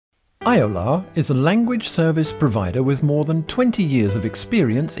Iolar is a language service provider with more than 20 years of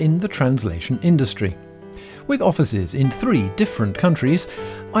experience in the translation industry. With offices in 3 different countries,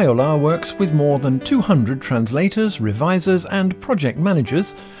 Iolar works with more than 200 translators, revisers and project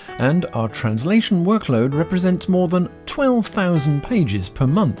managers, and our translation workload represents more than 12,000 pages per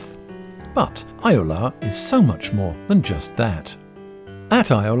month. But Iolar is so much more than just that. At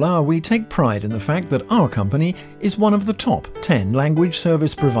Iolar, we take pride in the fact that our company is one of the top 10 language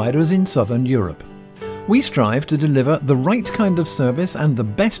service providers in Southern Europe. We strive to deliver the right kind of service and the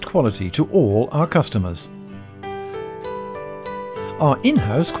best quality to all our customers. Our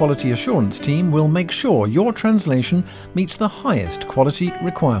in-house quality assurance team will make sure your translation meets the highest quality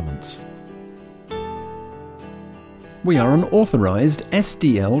requirements. We are an authorized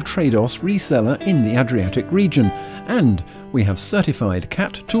SDL Trados reseller in the Adriatic region, and we have certified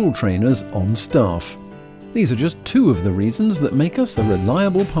CAT tool trainers on staff. These are just 2 of the reasons that make us a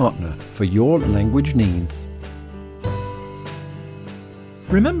reliable partner for your language needs.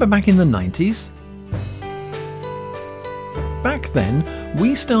 Remember back in the 90s? Back then,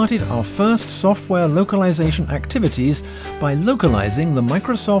 we started our first software localization activities by localizing the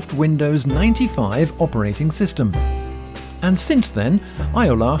Microsoft Windows 95 operating system. And since then,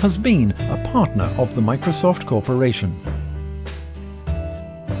 Iolar has been a partner of the Microsoft Corporation.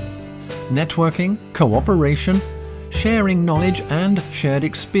 Networking, cooperation, sharing knowledge and shared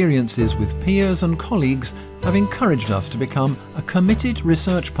experiences with peers and colleagues have encouraged us to become a committed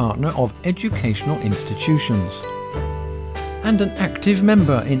research partner of educational institutions and an active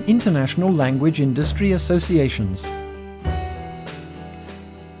member in international language industry associations.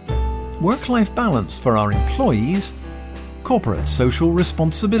 Work-life balance for our employees, corporate social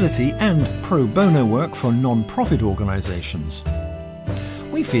responsibility and pro bono work for non-profit organisations.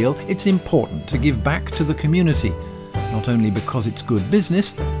 We feel it's important to give back to the community, not only because it's good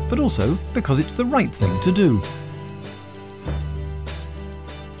business, but also because it's the right thing to do.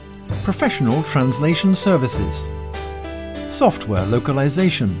 Professional translation services, software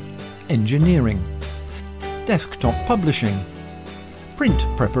localization, engineering, desktop publishing, print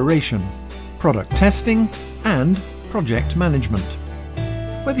preparation, product testing and project management.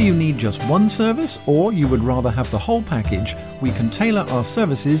 Whether you need just one service or you would rather have the whole package, we can tailor our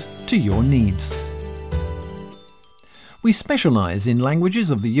services to your needs. We specialize in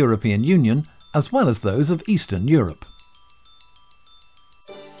languages of the European Union as well as those of Eastern Europe.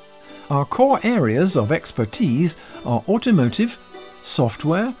 Our core areas of expertise are automotive,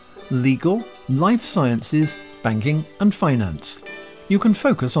 software, legal, life sciences, banking and finance. You can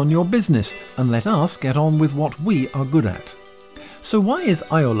focus on your business and let us get on with what we are good at. So why is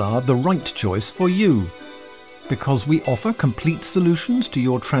Iolar the right choice for you? Because we offer complete solutions to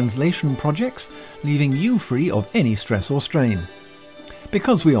your translation projects, leaving you free of any stress or strain.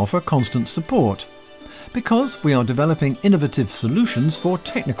 Because we offer constant support. Because we are developing innovative solutions for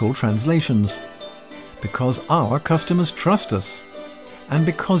technical translations. Because our customers trust us. And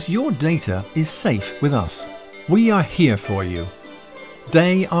because your data is safe with us. We are here for you.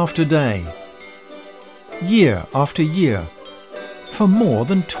 Day after day. Year after year. For more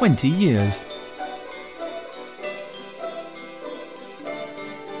than 20 years.